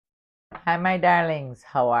Hi, my darlings.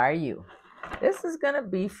 How are you? This is going to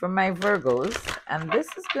be for my Virgos, and this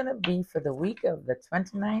is going to be for the week of the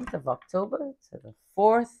 29th of October to the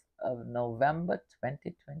 4th of November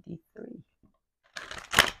 2023.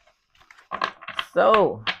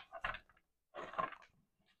 So,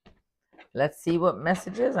 let's see what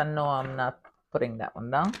messages. I know I'm not putting that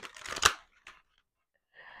one down.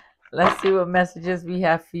 Let's see what messages we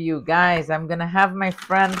have for you guys. I'm going to have my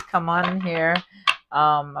friend come on here.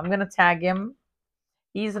 I'm going to tag him.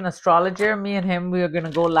 He's an astrologer. Me and him, we are going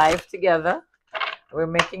to go live together. We're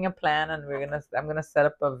making a plan, and I'm gonna set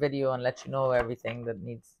up a video and let you know everything that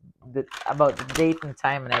needs about the date and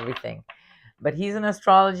time and everything. But he's an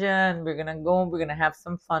astrologer, and we're gonna have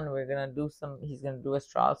some fun. He's gonna do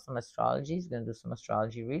some astrology. He's gonna do some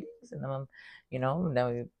astrology readings, and then we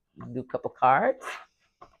do a couple cards.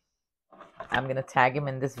 I'm gonna tag him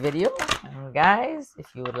in this video. And guys,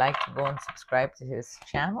 if you would like to go and subscribe to his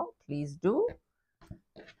channel, please do.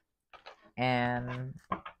 And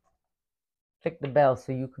click the bell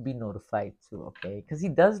so you could be notified too, okay? Because he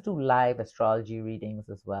does do live astrology readings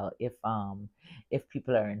as well. If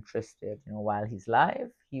people are interested, while he's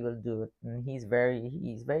live, he will do it, and he's very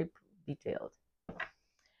detailed.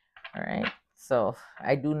 All right. So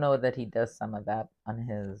I do know that he does some of that on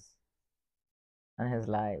his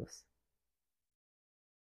lives.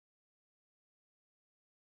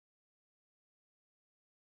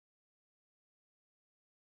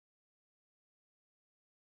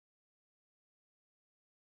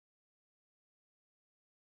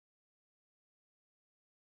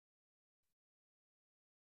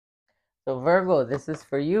 So Virgo, this is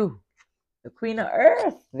for you. The Queen of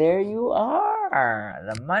Earth. There you are.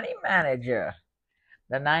 The money manager.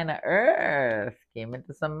 The Nine of Earth came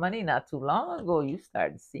into some money not too long ago. You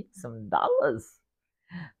started seeing some dollars.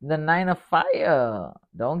 The Nine of Fire.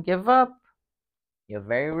 Don't give up. You're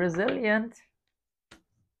very resilient.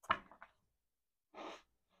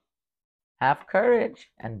 Have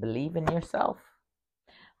courage and believe in yourself.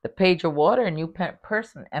 The Page of Water. A new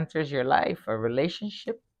person enters your life. A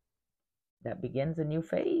relationship that begins a new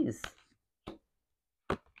phase.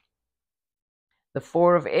 The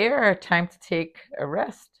Four of Air. Time to take a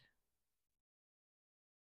rest.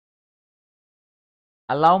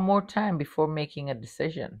 Allow more time before making a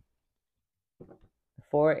decision.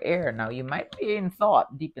 For air. Now you might be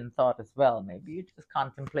deep in thought as well. Maybe you're just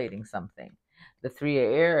contemplating something. The Three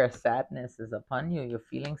of Air, sadness is upon you. You're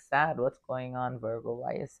feeling sad. What's going on, Virgo?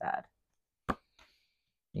 Why are you sad?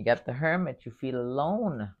 You got the Hermit. You feel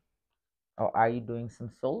alone. Or are you doing some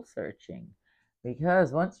soul searching?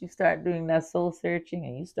 Because once you start doing that soul searching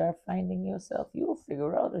and you start finding yourself, you'll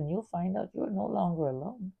figure out and you'll find out you're no longer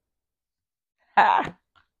alone. Ha!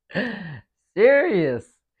 Serious.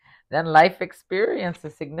 Then life experience, a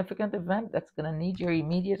significant event that's going to need your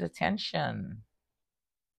immediate attention.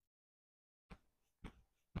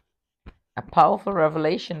 A powerful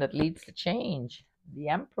revelation that leads to change. The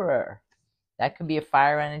Emperor. That could be a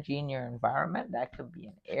fire energy in your environment. That could be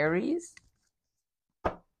an Aries.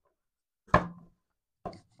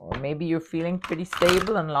 Or maybe you're feeling pretty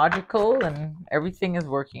stable and logical and everything is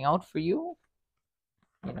working out for you.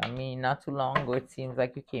 Not too long ago, it seems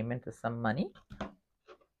like you came into some money.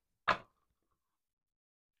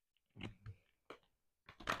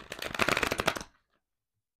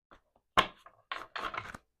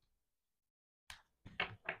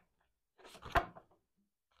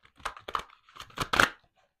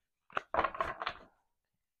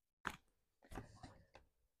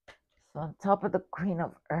 So on top of the Queen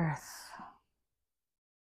of Earth.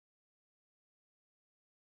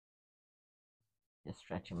 Just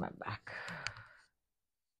stretching my back.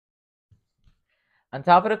 On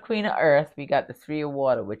top of the Queen of Earth, we got the Three of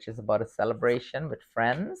Water, which is about a celebration with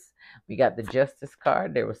friends. We got the Justice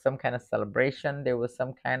card. There was some kind of celebration. There was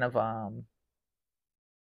some kind of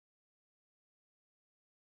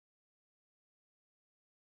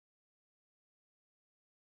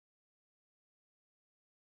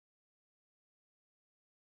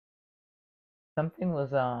something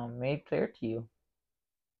was made clear to you.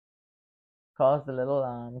 Caused a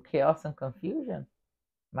little chaos and confusion.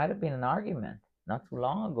 Might have been an argument not too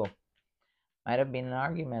long ago. Might have been an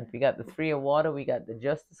argument. We got the Three of Water, we got the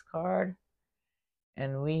Justice card,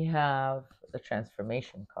 and we have the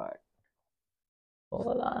Transformation card.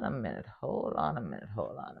 Hold on a minute.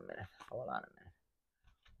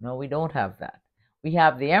 No, we don't have that. We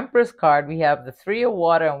have the Empress card, we have the Three of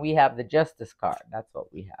Water, and we have the Justice card. That's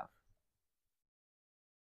what we have.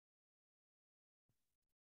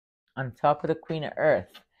 On top of the Queen of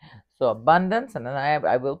Earth. So abundance, and then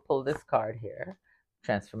I will pull this card here,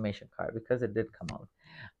 Transformation card, because it did come out.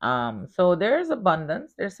 So there's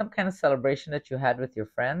abundance. There's some kind of celebration that you had with your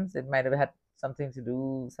friends. It might have had something to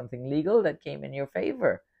do, something legal that came in your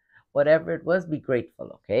favor. Whatever it was, be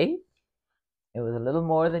grateful, okay? It was a little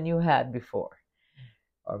more than you had before,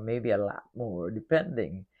 or maybe a lot more,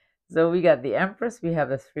 depending. So we got the Empress, we have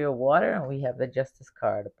the Three of Water, and we have the Justice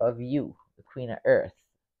card above you, the Queen of Earth,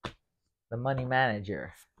 the Money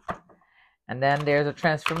Manager. And then there's a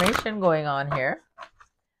transformation going on here.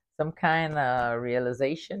 Some kind of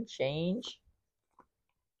realization, change,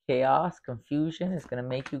 chaos, confusion is going to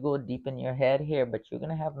make you go deep in your head here, but you're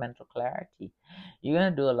going to have mental clarity. You're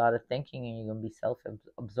going to do a lot of thinking and you're going to be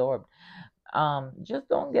self-absorbed. Just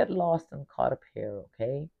don't get lost and caught up here,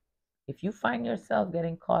 okay? If you find yourself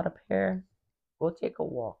getting caught up here, go take a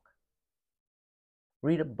walk,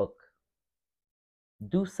 read a book,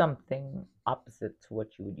 do something opposite to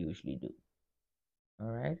what you would usually do. All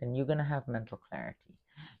right, and you're gonna have mental clarity.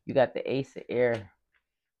 You got the Ace of Air,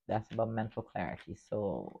 that's about mental clarity.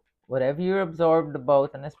 So whatever you're absorbed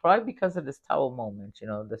about, and it's probably because of this Tower moment, you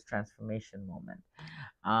know, this transformation moment.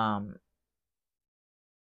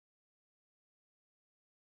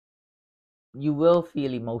 You will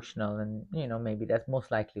feel emotional, and you know, maybe that's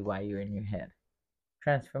most likely why you're in your head.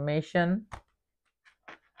 Transformation,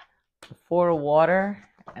 the Four of Water,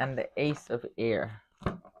 and the Ace of Air.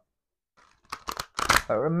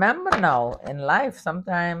 But remember now, in life,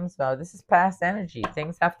 sometimes this is past energy.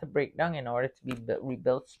 Things have to break down in order to be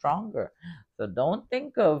rebuilt stronger. So don't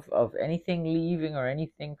think of anything leaving or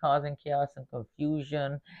anything causing chaos and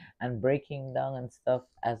confusion and breaking down and stuff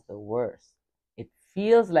as the worst. It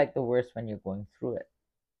feels like the worst when you're going through it.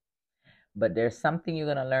 But there's something you're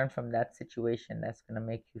going to learn from that situation that's going to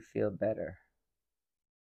make you feel better.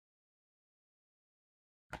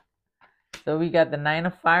 So we got the Nine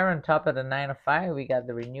of Fire on top of the Nine of Fire. We got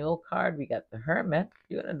the Renewal card. We got the Hermit.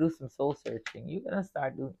 You're gonna do some soul searching. You're gonna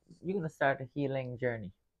start a healing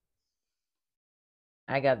journey.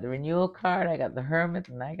 I got the Renewal card. I got the Hermit,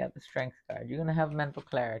 and I got the Strength card. You're gonna have mental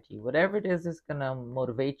clarity. Whatever it is gonna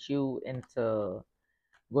motivate you into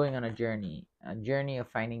going on a journey of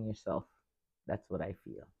finding yourself. That's what I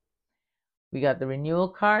feel. We got the Renewal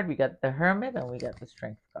card. We got the Hermit, and we got the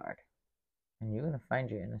Strength card. And you're gonna find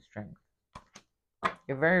your inner strength.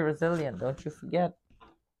 You're very resilient, don't you forget.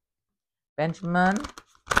 Benjamin,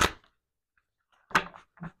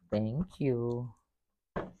 thank you.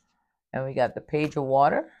 And we got the Page of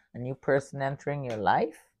Water, a new person entering your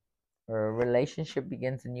life, or a relationship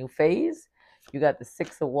begins a new phase. You got the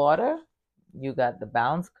Six of Water. You got the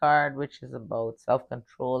Balance card, which is about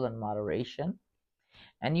self-control and moderation.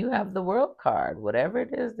 And you have the World card. Whatever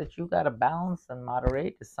it is that you got to balance and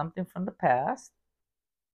moderate is something from the past.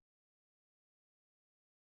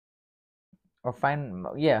 Or find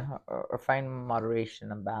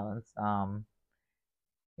moderation and balance.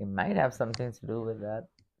 It might have something to do with that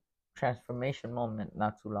transformation moment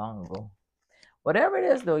not too long ago. Whatever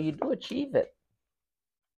it is, though, you do achieve it.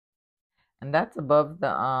 And that's above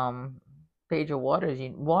the Page of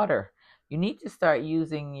Water. You need to start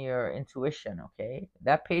using your intuition, okay?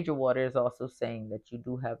 That Page of Water is also saying that you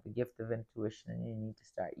do have the gift of intuition and you need to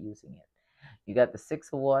start using it. You got the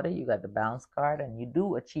Six of Water, you got the Balance card, and you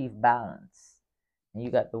do achieve balance. And you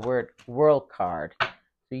got the World card.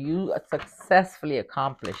 So you successfully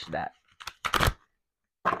accomplished that.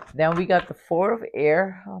 Then we got the Four of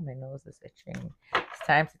Air. Oh, my nose is itching. It's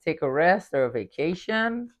time to take a rest or a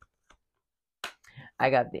vacation. I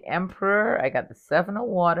got the Emperor, I got the Seven of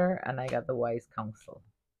Water, and I got the Wise Counsel.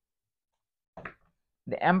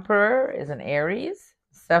 The Emperor is an Aries.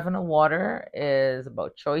 Seven of Water is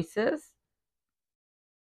about choices.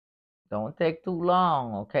 Don't take too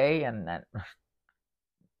long, okay? And then, which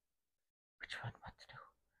one, what to do?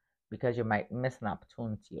 Because you might miss an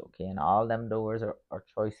opportunity, okay? And all them doors or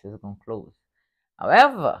choices gonna close.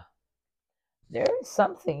 However, there is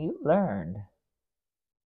something you learned.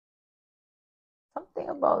 Something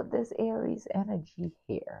about this Aries energy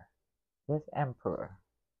here. This Emperor.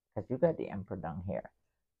 Because you got the Emperor down here.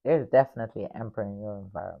 There's definitely an Emperor in your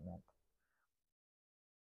environment.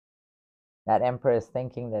 That Emperor is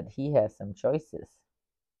thinking that he has some choices.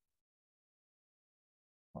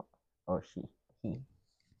 Or she, he.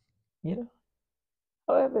 You know?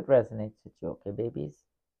 However it resonates with you, okay, babies?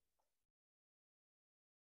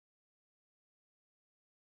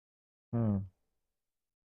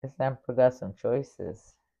 This Emperor got some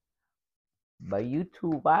choices. But you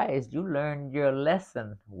too wise, you learned your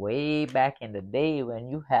lesson way back in the day when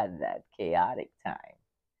you had that chaotic time.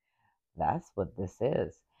 That's what this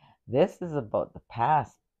is. This is about the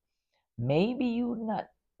past. Maybe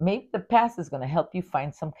the past is going to help you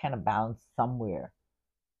find some kind of balance somewhere.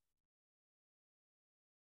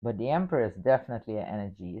 But the Emperor is definitely an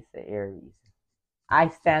energy. It's the Aries. I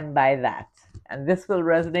stand by that. And this will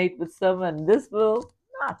resonate with some and this will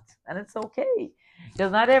not. And it's okay.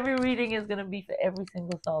 Because not every reading is going to be for every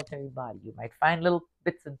single solitary body. You might find little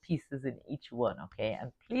bits and pieces in each one, okay?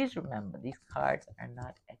 And please remember, these cards are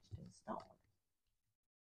not etched in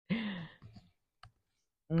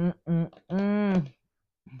stone.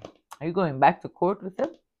 Are you going back to court with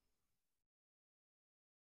him?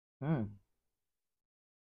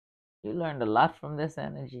 You learned a lot from this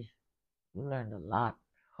energy. You learned a lot.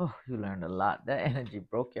 Oh, you learned a lot. That energy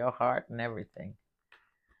broke your heart and everything.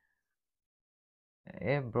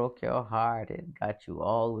 It broke your heart. It got you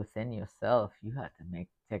all within yourself. You had to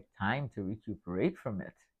take time to recuperate from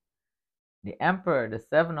it. The Emperor, the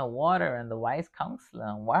Seven of Water, and the Wise Counselor.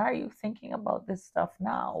 And why are you thinking about this stuff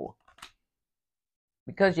now?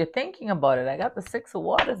 Because you're thinking about it. I got the Six of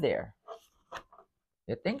Water there.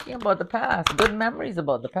 You're thinking about the past. Good memories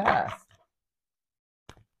about the past.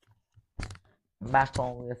 Back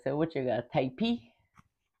home, we'll say, what you got, Taipei?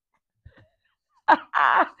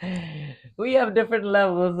 We have different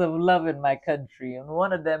levels of love in my country, and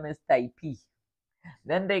one of them is Taipei.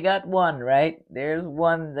 Then they got one, right? There's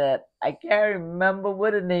one that I can't remember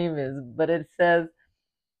what the name is, but it says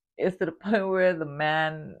it's to the point where the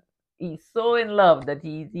man, he's so in love that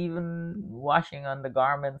he's even washing on the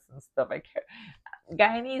garments and stuff. I can't.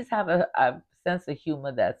 Guyanese have a sense of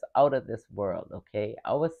humor that's out of this world, okay?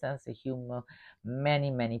 Our sense of humor,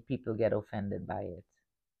 many people get offended by it.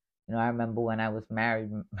 You know, I remember when I was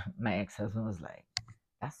married, my ex-husband was like,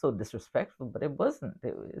 that's so disrespectful, but it wasn't.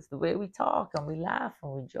 It's the way we talk and we laugh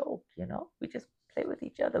and we joke, you know? We just play with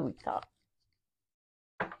each other, we talk.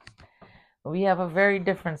 We have a very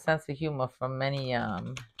different sense of humor from many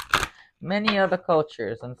other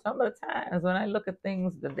cultures. And some of the times when I look at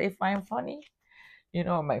things that they find funny, you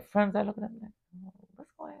know, my friends, I look at them like, oh,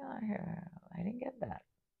 what's going on here? I didn't get that.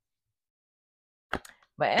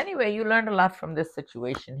 But anyway, you learned a lot from this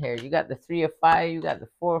situation here. You got the Three of Fire, you got the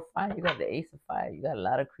Four of Fire, you got the Ace of Fire. You got a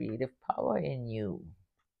lot of creative power in you.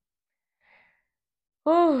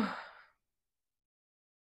 Whew.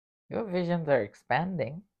 Your visions are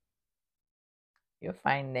expanding. You're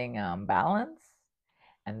finding balance.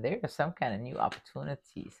 And there is some kind of new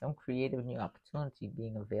opportunity, some creative new opportunity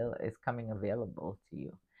is coming available to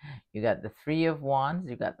you. You got the Three of Wands,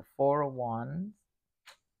 you got the Four of Wands,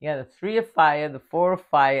 you got the Three of Fire, the Four of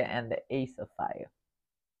Fire, and the Ace of Fire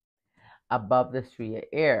above the Three of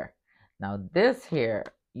Air. Now this here,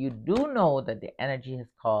 you do know that the energy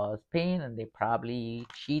has caused pain and they probably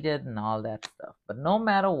cheated and all that stuff. But no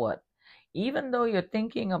matter what, even though you're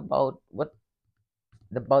thinking about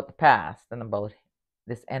the past and about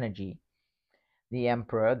this energy, the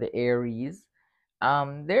Emperor, the Aries,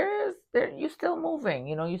 you're still moving,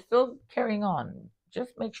 you know, you're still carrying on.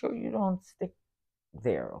 Just make sure you don't stick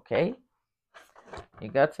there, okay? You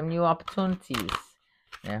got some new opportunities.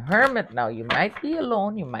 The Hermit, now you might be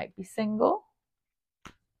alone, you might be single.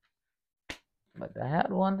 But I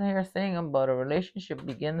had one here saying about a relationship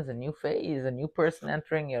begins a new phase, a new person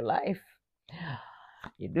entering your life.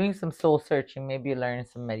 You're doing some soul searching, maybe you're learning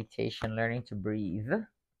some meditation, learning to breathe.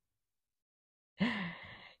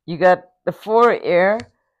 You got the Four Air.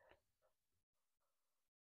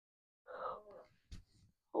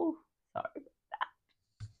 Oh, sorry.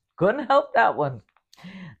 Couldn't help that one.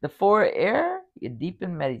 The Four Air, you deep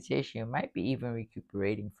in meditation. You might be even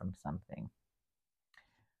recuperating from something.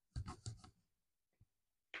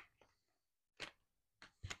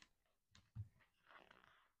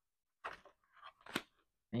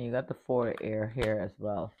 And you got the Four Air here as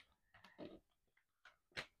well.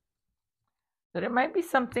 So there might be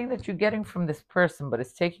something that you're getting from this person, but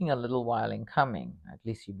it's taking a little while in coming. At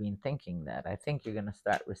least you've been thinking that. I think you're going to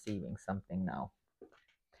start receiving something now.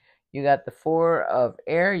 You got the Four of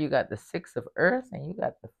Air, you got the Six of Earth, and you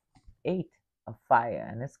got the Eight of Fire,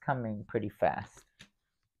 and it's coming pretty fast.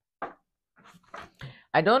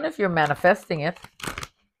 I don't know if you're manifesting it.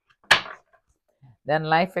 Then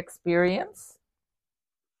life experience.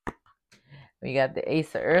 We got the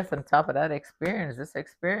Ace of Earth on top of that experience. This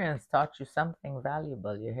experience taught you something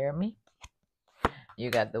valuable. You hear me?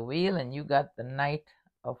 You got the Wheel and you got the Knight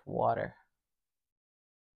of Water.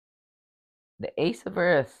 The Ace of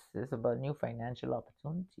Earth is about new financial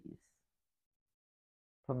opportunities.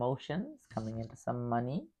 Promotions, coming into some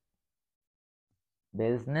money.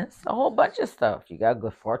 Business, a whole bunch of stuff. You got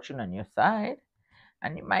good fortune on your side.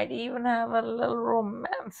 And you might even have a little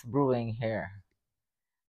romance brewing here.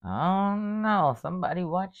 Oh no, somebody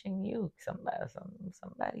watching you.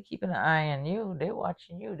 Somebody keeping an eye on you. They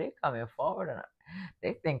watching you. They coming forward and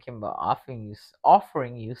they thinking about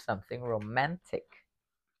offering you something romantic.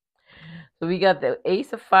 So we got the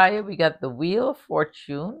Ace of Fire, we got the Wheel of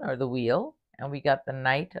Fortune, or the Wheel, and we got the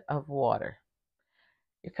Knight of Water.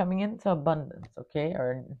 You're coming into abundance, okay?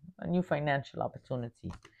 Or a new financial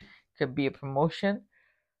opportunity. Could be a promotion.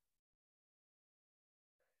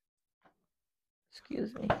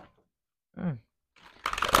 Excuse me.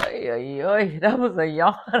 Ay, ay, ay. That was a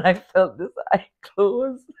yawn. I felt this eye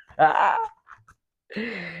close.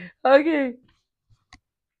 Okay.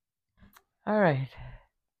 All right.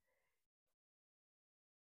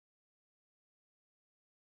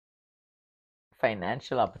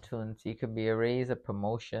 Financial opportunity. It could be a raise, a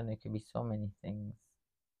promotion. It could be so many things.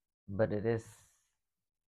 But it is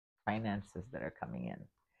finances that are coming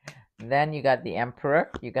in. Then you got the Emperor.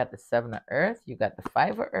 You got the Seven of Earth. You got the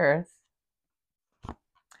Five of Earth.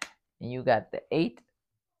 And you got the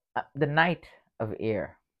the Knight of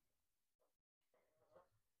Air.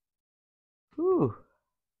 Whew.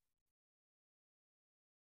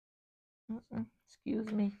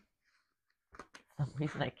 Excuse me. For some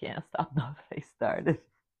reason I can't stop now that I started.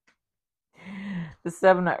 The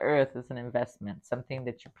Seven of Earth is an investment, something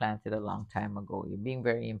that you planted a long time ago. You're being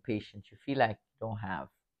very impatient. You feel like you don't have.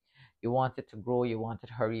 You want it to grow. You want it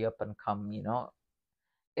to hurry up and come, you know.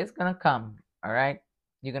 It's going to come, all right?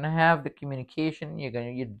 You're going to have the communication. You're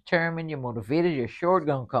determined. You're motivated. You're sure it's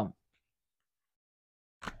going to come.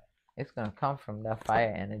 It's going to come from that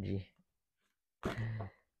fire energy.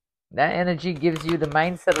 That energy gives you the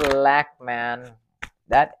mindset of lack, man.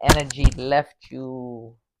 That energy left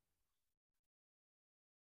you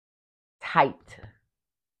tight,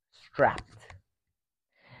 strapped.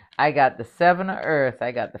 I got the Seven of Earth.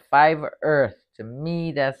 I got the Five of Earth. To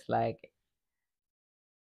me, that's like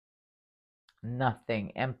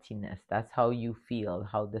nothing, emptiness. That's how you feel,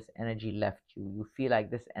 how this energy left you. You feel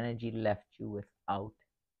like this energy left you without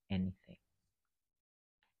anything.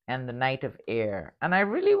 And the Knight of Air. And I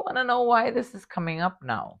really want to know why this is coming up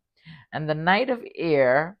now. And the Knight of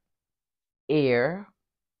Air, you're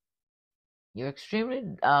extremely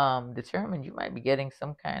determined. You might be getting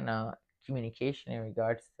some kind of communication in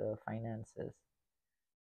regards to finances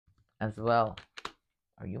as well.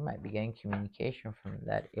 Or you might be getting communication from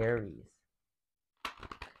that Aries.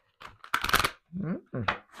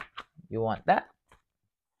 You want that?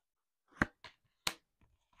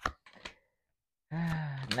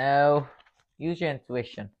 No. Use your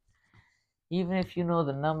intuition. Even if you know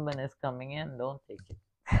the number is coming in, don't take it.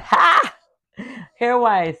 Hear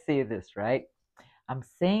why I say this, right? I'm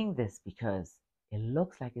saying this because it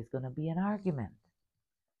looks like it's going to be an argument.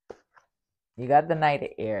 You got the Knight of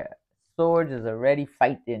Air. Swords is already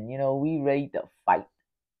fighting. You know, we ready to fight.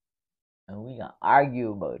 And we gonna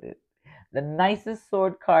argue about it. The nicest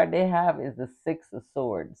sword card they have is the Six of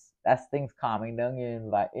Swords. That's things calming down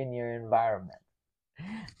in your environment.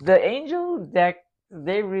 The angel deck,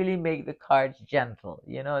 they really make the cards gentle.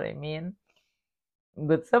 You know what I mean?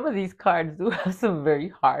 But some of these cards do have some very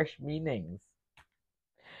harsh meanings.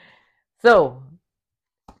 So,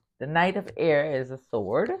 the Knight of Air is a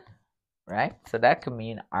sword, right? So that could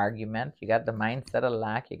mean argument. You got the mindset of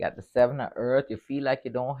lack. You got the Seven of Earth. You feel like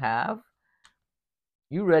you don't have.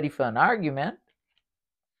 You ready for an argument.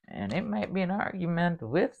 And it might be an argument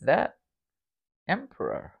with that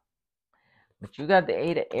Emperor. But you got the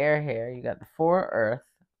Eight of Air here. You got the Four of Earth.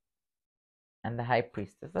 And the High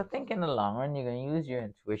Priestess. I think in the long run, you're going to use your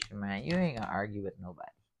intuition, man. You ain't going to argue with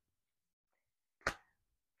nobody.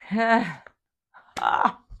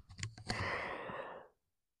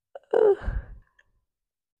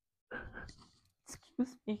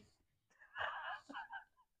 Excuse me.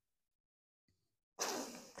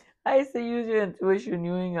 I say use your intuition.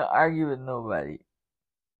 You ain't going to argue with nobody.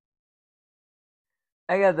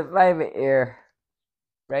 I got the Five of Air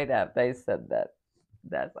right after I said that.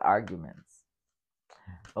 That's arguments.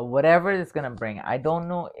 But whatever it's going to bring, I don't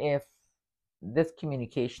know if this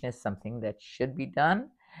communication is something that should be done,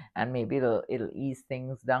 and maybe it'll ease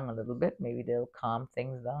things down a little bit. Maybe they'll calm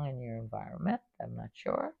things down in your environment. I'm not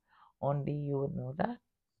sure. Only you would know that.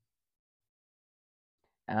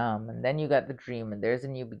 And then you got the Dream, and there's a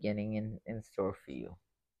new beginning in store for you.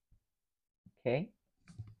 Okay?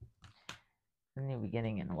 A new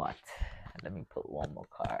beginning in what? Let me pull one more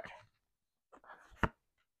card.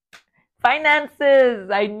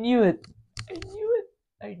 Finances! I knew it.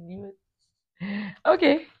 I knew it.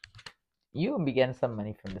 Okay. You will be getting some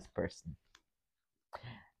money from this person.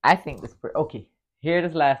 I think this person... Okay. Here's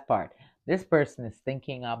this last part. This person is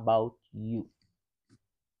thinking about you.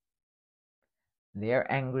 They're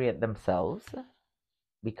angry at themselves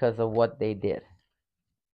because of what they did.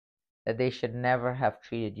 That they should never have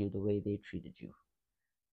treated you the way they treated you.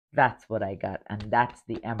 That's what I got. And that's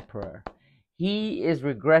the Emperor. He is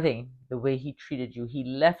regretting the way he treated you. He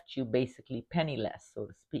left you basically penniless, so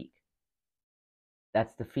to speak.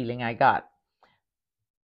 That's the feeling I got.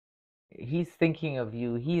 He's thinking of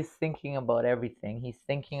you. He's thinking about everything. He's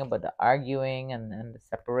thinking about the arguing and the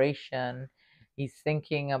separation. He's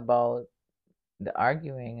thinking about the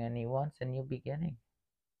arguing, and he wants a new beginning.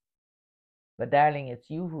 But darling,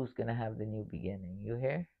 it's you who's going to have the new beginning. You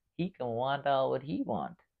hear? He can want all what he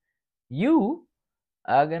wants. You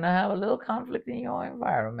are going to have a little conflict in your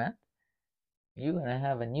environment. You're going to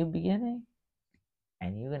have a new beginning,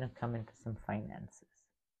 and you're going to come into some finances.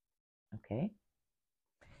 Okay?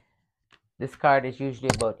 This card is usually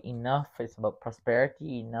about enough. It's about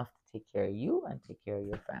prosperity, enough to take care of you and take care of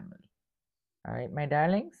your family. All right, my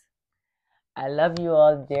darlings? I love you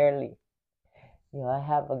all dearly. You all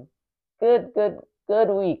have a good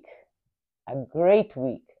week. A great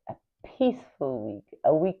week. A peaceful week.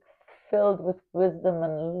 A week filled with wisdom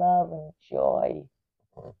and love and joy.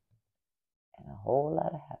 And a whole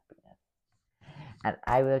lot of happiness. And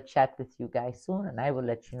I will chat with you guys soon, and I will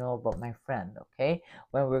let you know about my friend, okay?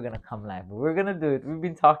 When we're going to come live. We're going to do it. We've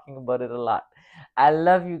been talking about it a lot. I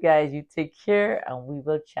love you guys. You take care, and we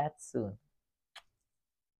will chat soon.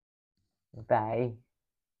 Bye.